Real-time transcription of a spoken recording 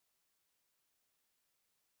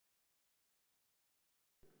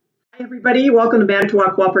Hi, everybody. Welcome to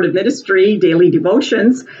Manitowoc Cooperative Ministry Daily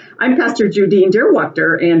Devotions. I'm Pastor Judine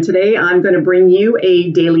Duerwaechter, and today I'm going to bring you a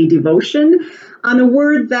daily devotion on a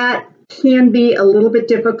word that can be a little bit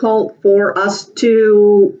difficult for us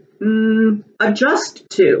to adjust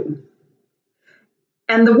to.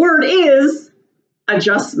 And the word is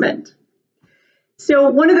adjustment. So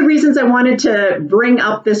one of the reasons I wanted to bring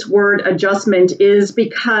up this word adjustment is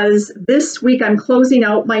because this week I'm closing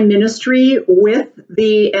out my ministry with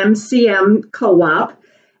the MCM co-op,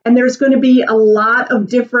 and there's going to be a lot of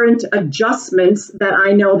different adjustments that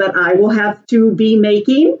I know that I will have to be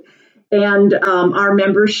making, and our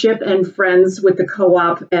membership and friends with the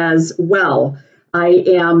co-op as well. I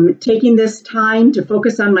am taking this time to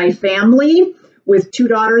focus on my family, with two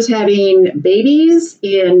daughters having babies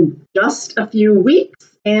in just a few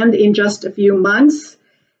weeks and in just a few months,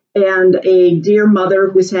 and a dear mother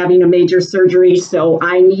who's having a major surgery. So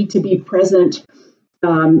I need to be present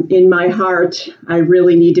in my heart. I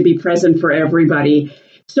really need to be present for everybody.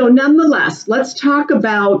 So nonetheless, let's talk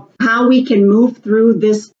about how we can move through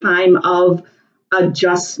this time of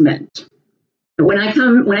adjustment. When I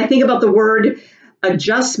think about the word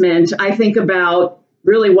adjustment, I think about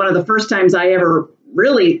really one of the first times I ever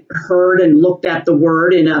really heard and looked at the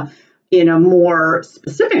word in a more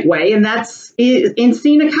specific way, and that's in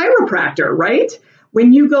seeing a chiropractor, right?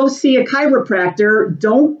 When you go see a chiropractor,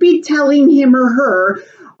 don't be telling him or her,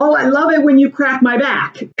 "Oh, I love it when you crack my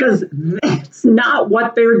back," because that's not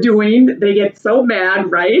what they're doing. They get so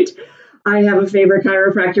mad, right? I have a favorite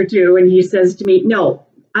chiropractor too, and he says to me, "No,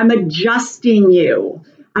 I'm adjusting you.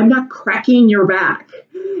 I'm not cracking your back."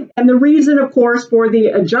 And the reason, of course, for the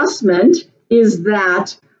adjustment is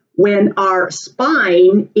that when our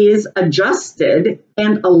spine is adjusted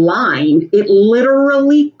and aligned, it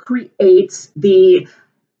literally creates the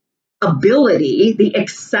ability, the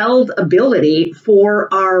excelled ability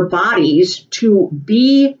for our bodies to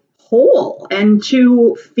be whole and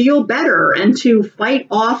to feel better and to fight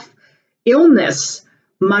off illness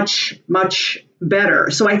much, much better.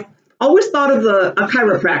 So I always thought of a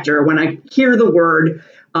chiropractor when I hear the word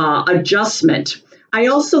adjustment. I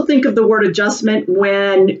also think of the word adjustment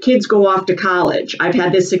when kids go off to college. I've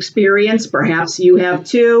had this experience, perhaps you have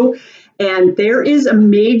too, and there is a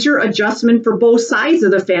major adjustment for both sides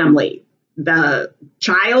of the family. The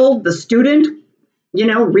child, the student,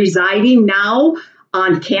 residing now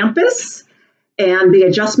on campus, and the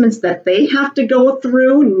adjustments that they have to go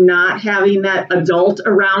through, not having that adult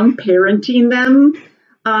around parenting them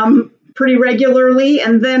pretty regularly.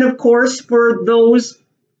 And then, of course, for those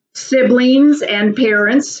siblings and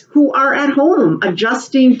parents who are at home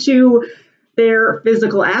adjusting to their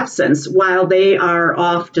physical absence while they are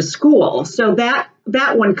off to school. So that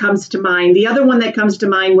one comes to mind. The other one that comes to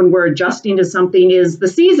mind when we're adjusting to something is the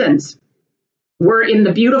seasons. We're in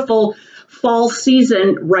the beautiful fall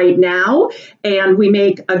season right now, and we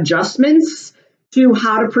make adjustments to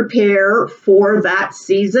how to prepare for that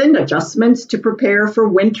season, adjustments to prepare for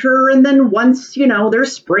winter. And then once,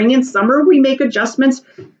 there's spring and summer, we make adjustments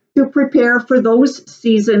to prepare for those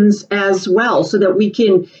seasons as well, so that we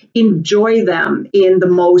can enjoy them in the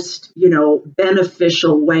most,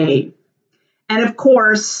 beneficial way. And of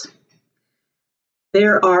course,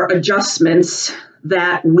 there are adjustments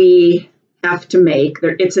that we have to make.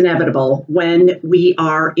 It's inevitable when we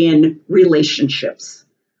are in relationships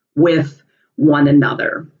with one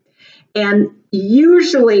another. And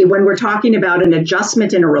usually when we're talking about an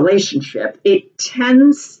adjustment in a relationship, it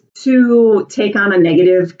tends to take on a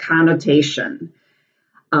negative connotation.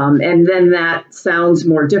 And then that sounds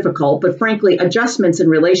more difficult. But frankly, adjustments in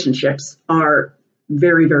relationships are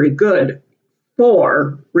very, very good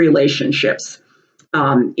for relationships,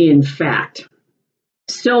 in fact.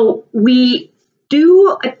 So we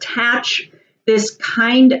do attach this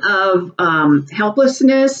kind of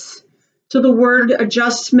helplessness to the word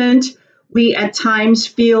adjustment. We at times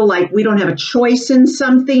feel like we don't have a choice in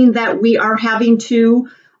something that we are having to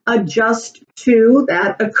adjust to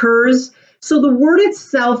that occurs. So the word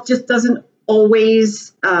itself just doesn't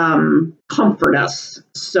always comfort us,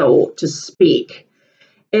 so to speak.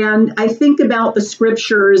 And I think about the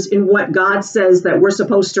scriptures in what God says that we're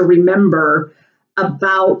supposed to remember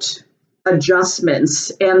about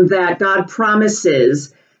adjustments, and that God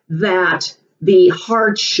promises that the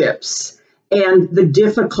hardships and the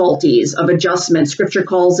difficulties of adjustment, scripture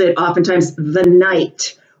calls it oftentimes the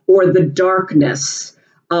night or the darkness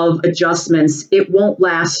of adjustments, it won't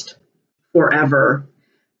last forever.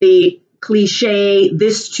 The cliche,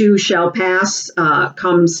 "this too shall pass,"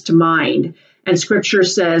 comes to mind. And scripture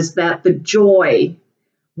says that the joy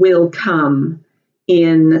will come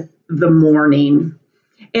in the morning.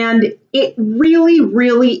 And it really,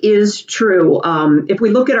 really is true. If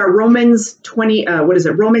we look at our Romans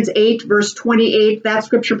 8, verse 28, that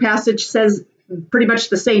scripture passage says pretty much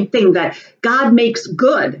the same thing, that God makes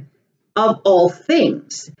good of all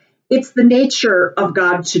things. It's the nature of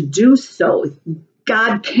God to do so.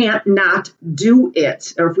 God can't not do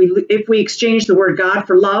it. Or if we exchange the word God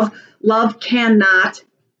for love, love cannot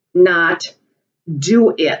not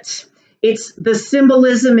do it. It's the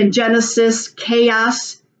symbolism in Genesis.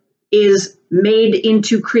 Chaos is made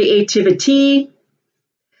into creativity.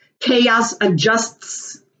 Chaos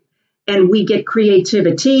adjusts and we get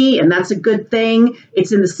creativity, and that's a good thing.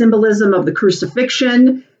 It's in the symbolism of the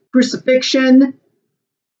crucifixion. Crucifixion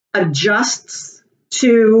adjusts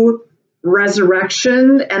to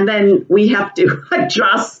resurrection, and then we have to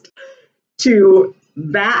adjust to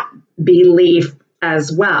that belief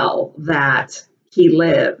as well, that he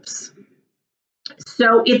lives.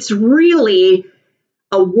 So it's really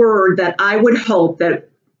a word that I would hope that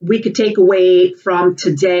we could take away from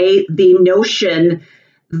today, the notion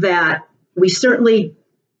that we certainly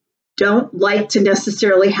don't like to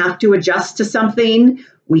necessarily have to adjust to something.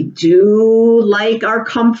 We do like our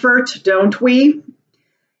comfort, don't we?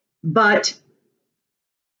 But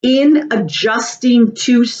in adjusting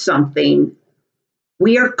to something,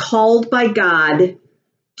 we are called by God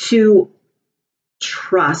to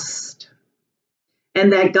trust,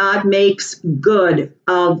 and that God makes good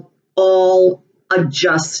of all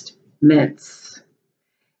adjustments.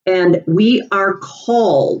 And we are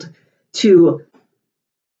called to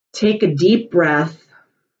take a deep breath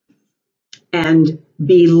and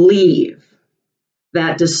believe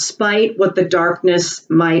that despite what the darkness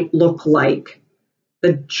might look like,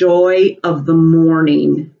 the joy of the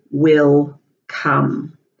morning will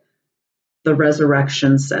come. The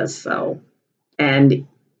resurrection says so. And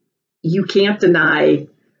you can't deny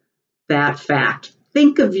that fact.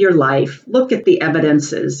 Think of your life. Look at the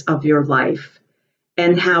evidences of your life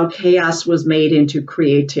and how chaos was made into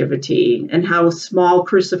creativity, and how small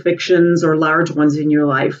crucifixions or large ones in your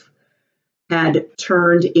life had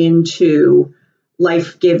turned into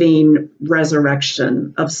life-giving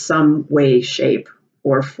resurrection of some way, shape,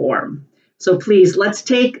 or form. So please, let's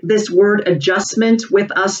take this word adjustment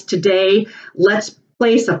with us today. Let's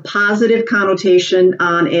place a positive connotation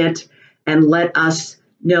on it, and let us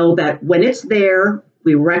know that when it's there,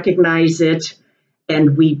 we recognize it,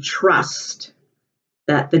 and we trust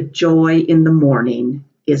that the joy in the morning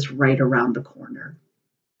is right around the corner.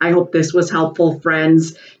 I hope this was helpful,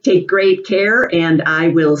 friends. Take great care, and I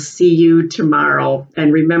will see you tomorrow.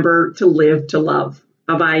 And remember to live to love.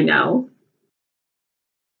 Bye-bye now.